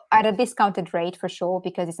 At a discounted rate for sure,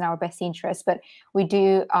 because it's in our best interest. But we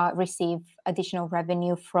do receive additional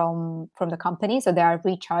revenue from the company, so there are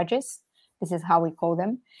recharges. This is how we call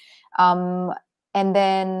them. And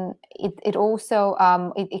then it also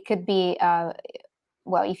it could be.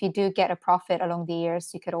 Well, if you do get a profit along the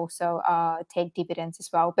years, you could also take dividends as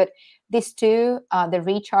well. But these two, the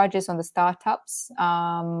recharges on the startups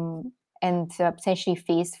and potentially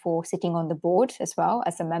fees for sitting on the board as well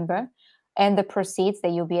as a member, and the proceeds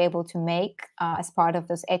that you'll be able to make as part of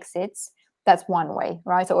those exits, that's one way,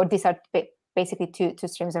 right? So, or these are basically two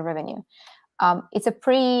streams of revenue. It's a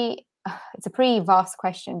pretty vast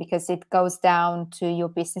question, because it goes down to your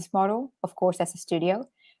business model, of course, as a studio.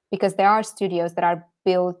 Because there are studios that are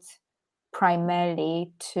built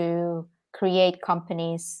primarily to create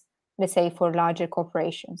companies, let's say, for larger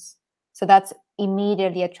corporations. So that's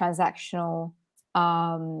immediately a transactional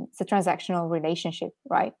relationship,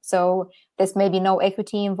 right? So there's maybe no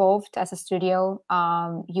equity involved as a studio.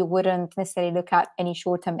 You wouldn't necessarily look at any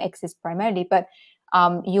short-term exits primarily, but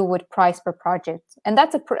you would price per project, and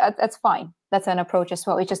that's fine. That's an approach as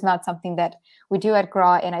well. It's just not something that we do at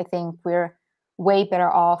GRA, and I think we're way better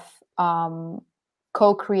off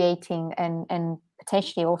co-creating and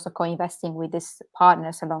potentially also co-investing with these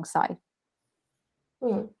partners alongside.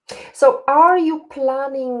 So are you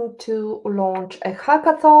planning to launch a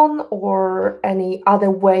hackathon or any other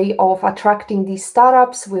way of attracting these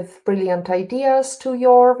startups with brilliant ideas to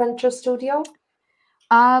your venture studio?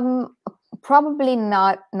 Probably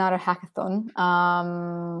not a hackathon.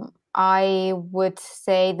 I would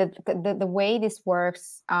say that the way this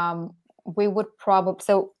works, we would probably,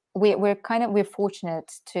 so we're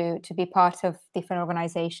fortunate to be part of different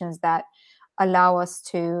organizations that allow us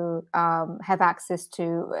to have access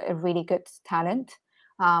to a really good talent.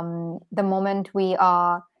 The moment we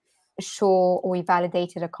are sure we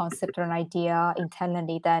validated a concept or an idea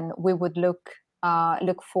internally, then we would look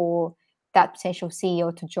for that potential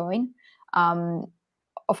CEO to join.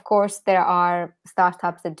 Of course, there are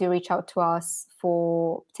startups that do reach out to us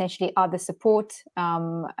for potentially other support,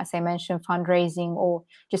 as I mentioned, fundraising or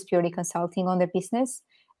just purely consulting on their business.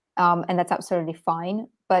 And that's absolutely fine.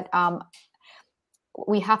 But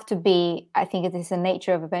we have to be, I think it is the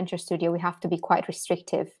nature of a venture studio, we have to be quite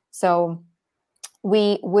restrictive. So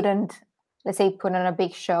we wouldn't, let's say, put on a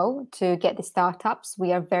big show to get the startups.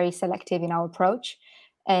 We are very selective in our approach.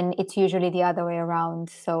 And it's usually the other way around.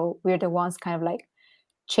 So we're the ones kind of like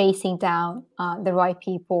chasing down the right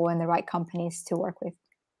people and the right companies to work with.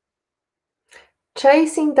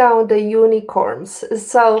 Chasing down the unicorns.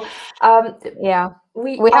 So yeah,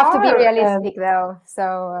 we have to be realistic though.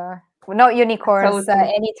 So we're not unicorns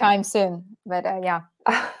anytime soon. But yeah.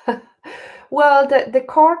 Well, the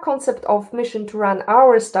core concept of Mission to Run,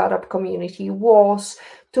 our startup community, was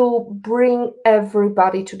to bring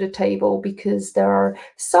everybody to the table, because there are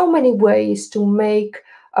so many ways to make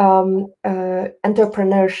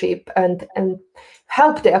entrepreneurship and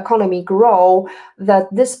help the economy grow, that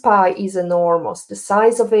this pie is enormous. The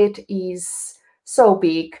size of it is so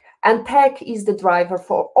big. And tech is the driver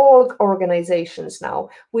for all organizations now.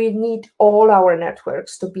 We need all our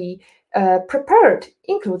networks to be prepared,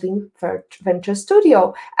 including Venture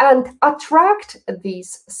Studio, and attract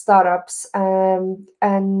these startups and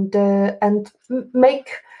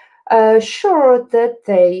make sure that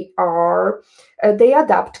they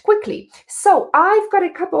adapt quickly. So I've got a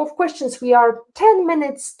couple of questions. We are 10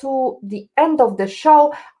 minutes to the end of the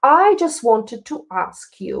show. I just wanted to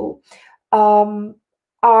ask you,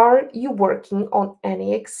 are you working on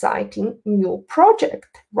any exciting new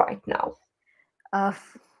project right now?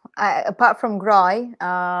 Apart from GRAI,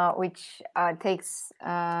 which takes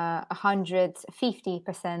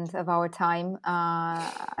 150% of our time,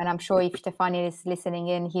 and I'm sure if Stefania is listening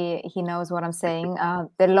in, he knows what I'm saying.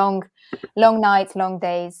 The long nights, long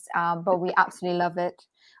days, but we absolutely love it.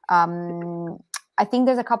 I think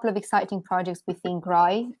there's a couple of exciting projects within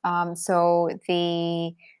Grai. So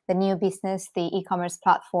the new business, the e-commerce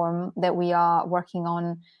platform that we are working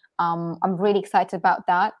on, I'm really excited about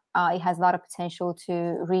that. It has a lot of potential to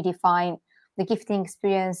redefine the gifting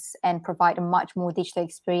experience and provide a much more digital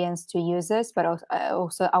experience to users, but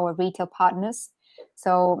also our retail partners.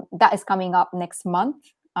 So that is coming up next month,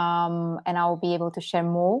 and I'll be able to share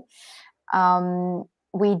more.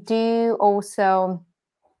 We do also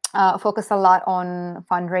focus a lot on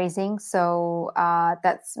fundraising. So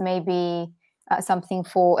that's maybe something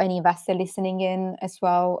for any investor listening in as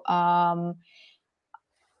well.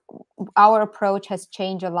 Our approach has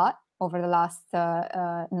changed a lot over the last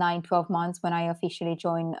 9-12 months when I officially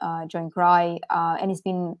joined Grai, and it's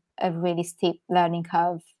been a really steep learning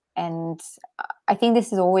curve. And I think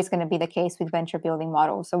this is always going to be the case with venture building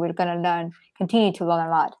models. So we're going to continue to learn a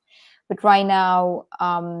lot. But right now,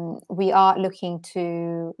 we are looking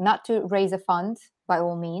not to raise a fund by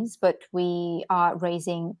all means, but we are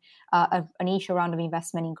raising an initial round of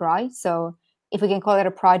investment in Grai. So if we can call it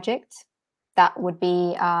a project, that would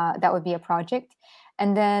be a project.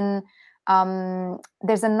 And then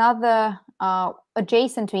there's another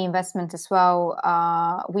adjacent to investment as well.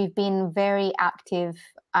 We've been very active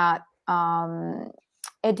at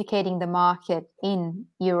educating the market in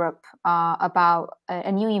Europe about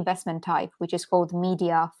a new investment type, which is called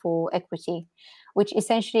media for equity, which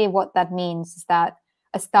essentially what that means is that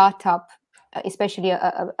a startup, especially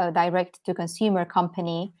a direct-to-consumer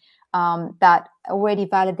company, that already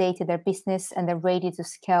validated their business and they're ready to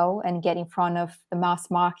scale and get in front of the mass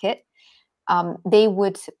market, they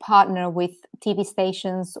would partner with TV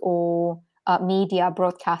stations or media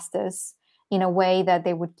broadcasters in a way that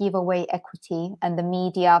they would give away equity, and the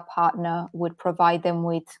media partner would provide them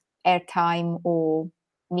with airtime or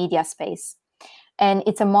media space. And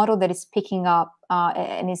it's a model that is picking up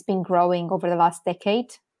and it's been growing over the last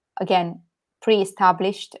decade. Again,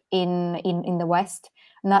 pre-established in the West,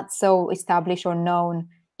 not so established or known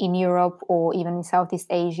in Europe or even in Southeast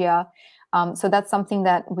Asia. So that's something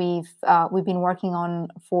that we've been working on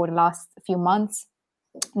for the last few months.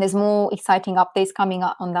 There's more exciting updates coming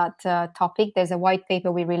up on that topic. There's a white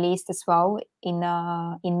paper we released as well in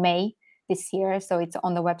May this year. So it's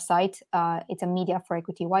on the website. It's a media for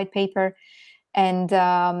equity white paper. And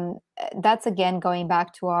that's, again, going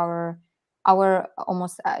back to our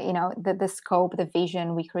almost, the scope, the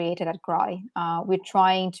vision we created at Grai. We're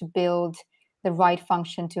trying to build the right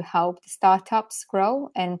function to help the startups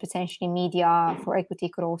grow, and potentially media for equity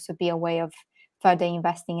could also be a way of further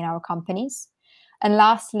investing in our companies. And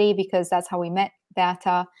lastly, because that's how we met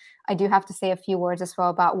Beata, I do have to say a few words as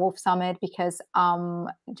well about Wolf Summit, because I'm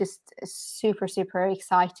just super, super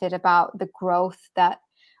excited about the growth that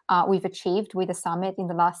we've achieved with the summit in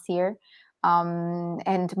the last year.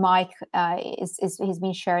 And Mike he's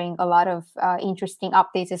been sharing a lot of interesting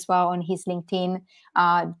updates as well on his LinkedIn.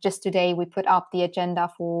 Just today, we put up the agenda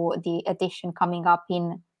for the edition coming up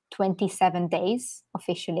in 27 days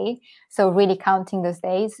officially. So really counting those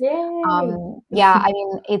days. Yeah, I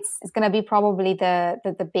mean, it's going to be probably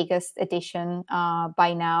the biggest edition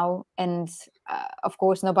by now. And of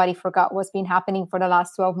course, nobody forgot what's been happening for the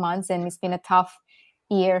last 12 months. And it's been a tough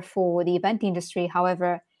year for the event industry.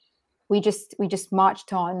 However, we just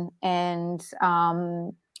marched on, and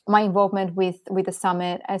my involvement with the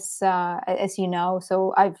summit, as you know,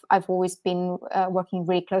 so I've always been working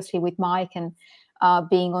really closely with Mike and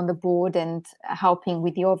being on the board and helping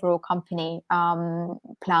with the overall company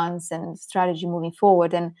plans and strategy moving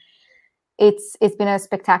forward. And it's been a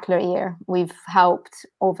spectacular year. We've helped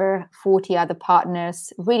over 40 other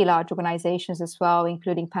partners, really large organizations as well,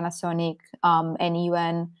 including Panasonic and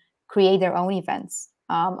UN, create their own events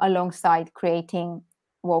alongside creating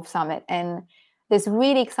Wolf Summit. And there's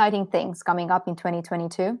really exciting things coming up in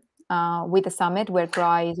 2022 with the summit, where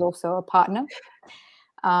Grai is also a partner.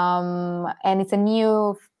 And it's a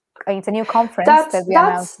new conference that we are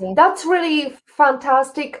announcing. That's really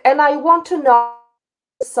fantastic. And I want to know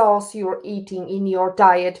the sauce you're eating in your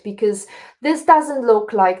diet, because this doesn't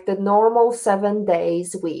look like the normal 7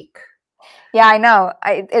 days week. Yeah, I know.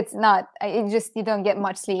 It's not. You don't get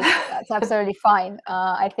much sleep. That's absolutely fine.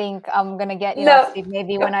 I think I'm gonna get enough sleep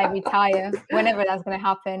maybe when I retire, whenever that's gonna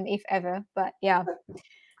happen, if ever. But yeah,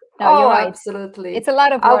 no, you're right. Absolutely. It's a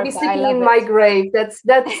lot of work. I'll be sleeping in my grave. That's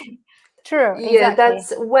true. Yeah, exactly.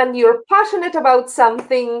 That's when you're passionate about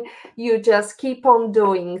something, you just keep on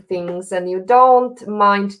doing things and you don't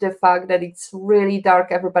mind the fact that it's really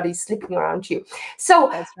dark, everybody's sleeping around you. So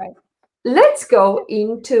that's right. let's go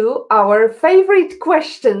into our favorite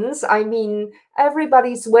questions. I mean,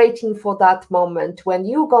 everybody's waiting for that moment when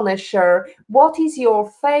you're gonna share what is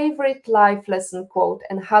your favorite life lesson quote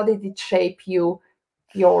and how did it shape your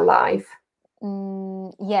life.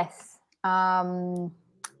 Yes.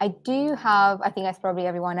 I do have, I think, as probably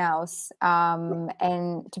everyone else.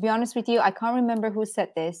 And to be honest with you, I can't remember who said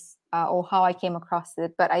this or how I came across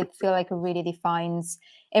it, but I feel like it really defines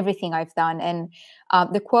everything I've done. And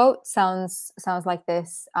the quote sounds like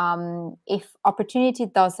this: "If opportunity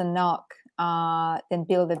doesn't knock, then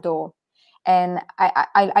build a door." And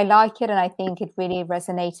I like it, and I think it really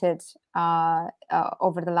resonated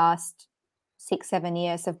over the last 6-7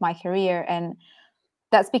 years of my career. And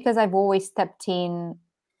that's because I've always stepped in.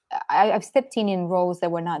 I've stepped in roles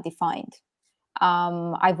that were not defined.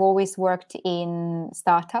 I've always worked in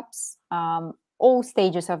startups, all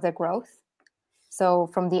stages of their growth. So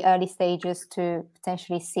from the early stages to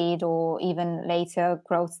potentially seed or even later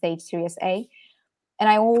growth stage, Series A. And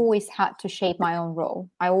I always had to shape my own role.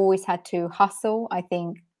 I always had to hustle. I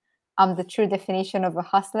think I'm the true definition of a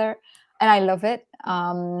hustler, and I love it.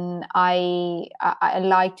 I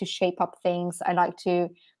like to shape up things. I like to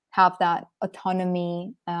have that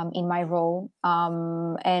autonomy in my role,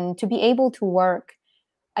 and to be able to work.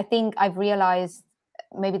 I think I've realized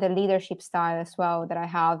maybe the leadership style as well that I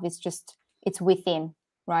have is just, it's within,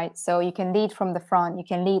 right? So you can lead from the front, you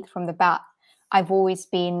can lead from the back. I've always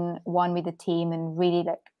been one with the team and really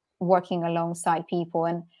like working alongside people.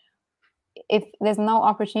 And if there's no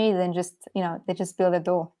opportunity, then just, they just build a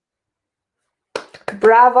door.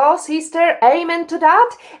 Bravo, sister. Amen to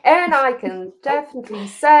that. And I can definitely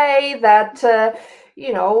say that,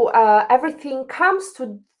 everything comes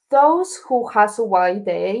to those who hustle while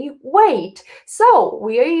they wait. So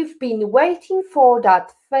we've been waiting for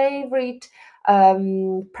that favorite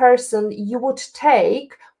person you would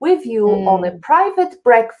take with you on a private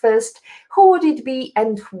breakfast. Who would it be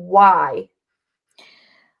and why?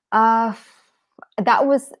 That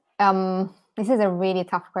was this is a really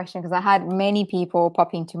tough question because I had many people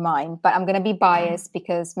pop into mind, but I'm gonna be biased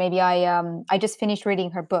because maybe I just finished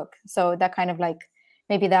reading her book, so that kind of like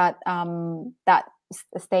maybe that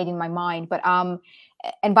stayed in my mind. But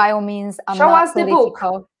and by all means, I'm Show not us the book.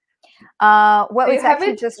 political. Well, Do you it's have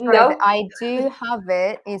actually it? just for No. I do have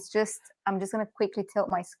it. It's just I'm just gonna quickly tilt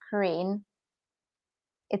my screen.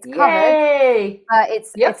 It's covered. Yay!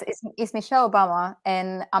 It's Michelle Obama,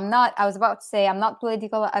 and I was about to say I'm not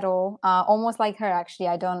political at all. Almost like her, actually.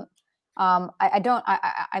 I don't.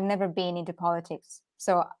 I've never been into politics,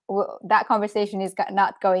 so that conversation is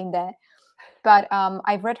not going there. But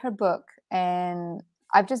I've read her book, and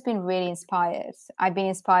I've just been really inspired. I've been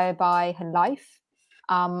inspired by her life.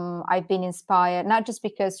 I've been inspired not just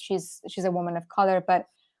because she's a woman of color, but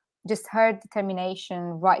just her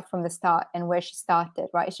determination right from the start and where she started.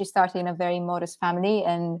 Right, she started in a very modest family,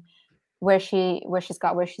 and where she's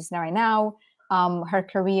got where she's right now. Her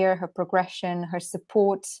career, her progression, her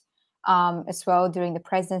support as well during the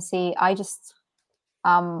presidency. I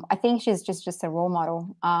think she's just a role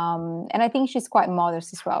model, and I think she's quite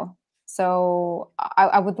modest as well. So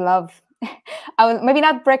I would love, I would maybe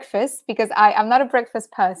not breakfast because I'm not a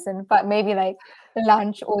breakfast person, but maybe like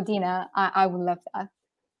lunch or dinner. I would love that.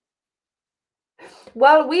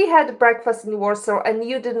 Well, we had breakfast in Warsaw and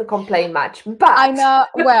you didn't complain much, but I know.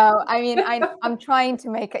 Well, I mean, I'm trying to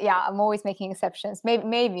make it. Yeah, I'm always making exceptions.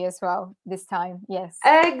 Maybe as well this time. Yes.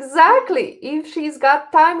 exactly. If she's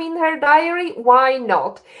got time in her diary, why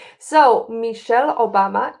not? So, Michelle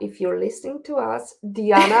Obama, if you're listening to us,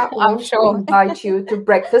 Diana I'm wants to sure. invite you to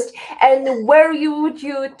breakfast. And where would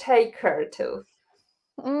you take her to?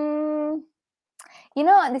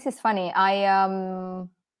 This is funny.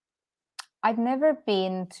 I've never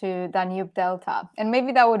been to Danube Delta, and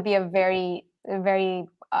maybe that would be a very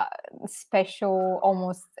special,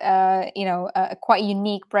 almost quite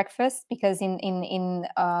unique breakfast because on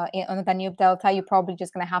the Danube Delta you're probably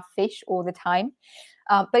just going to have fish all the time,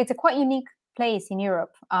 but it's a quite unique place in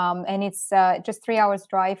Europe, and it's just 3 hours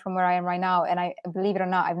drive from where I am right now. And I believe it or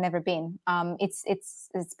not, I've never been. It's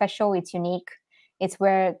special. It's unique. It's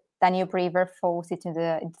where Danube River falls into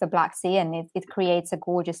the Black Sea, and it creates a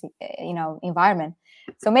gorgeous, environment.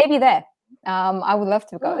 So maybe there. I would love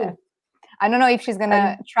to go there. I don't know if she's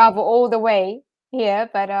gonna travel all the way here,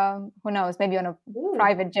 but who knows? Maybe on a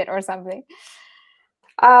private jet or something.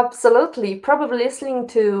 Absolutely, probably listening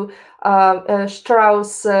to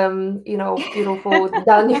Strauss, beautiful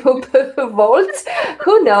Danube waltz.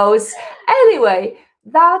 Who knows? Anyway,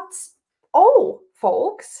 that's all,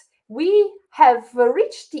 folks. We have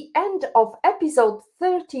reached the end of episode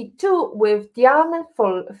 32 with Diana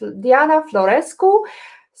Florescu.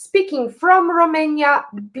 speaking from Romania,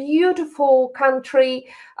 beautiful country.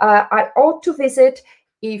 I ought to visit.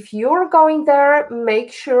 If you're going there,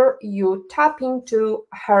 make sure you tap into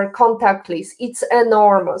her contact list. It's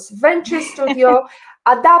enormous. Venture Studio,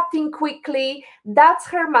 adapting quickly, that's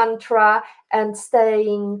her mantra, and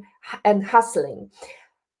staying and hustling.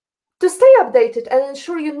 To stay updated and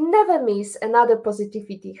ensure you never miss another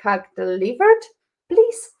positivity hack delivered,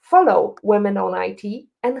 please follow Women on IT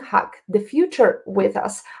and hack the future with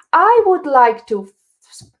us. I would like to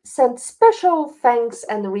send special thanks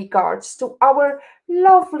and regards to our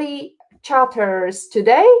lovely chatters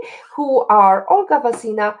today, who are Olga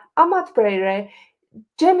Vasina, Amat Breire,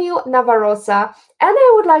 Jamil Navarroza, and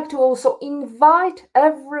I would like to also invite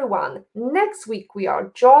everyone. Next week we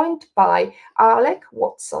are joined by Alec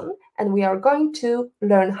Watson, and we are going to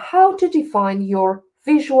learn how to define your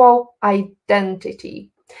visual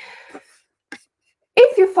identity.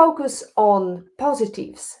 If you focus on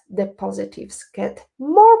positives, the positives get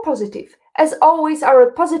more positive. As always,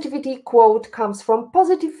 our positivity quote comes from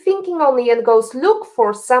Positive Thinking Only and goes, look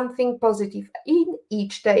for something positive in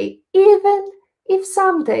each day, even if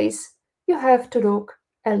some days you have to look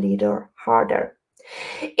a little harder.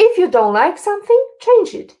 If you don't like something,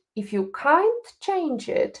 change it. If you can't change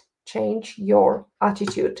it, change your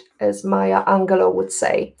attitude, as Maya Angelou would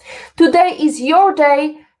say. Today is your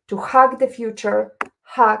day to hack the future,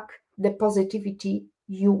 hack the positivity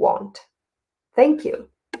you want. Thank you.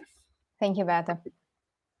 Thank you, Beata.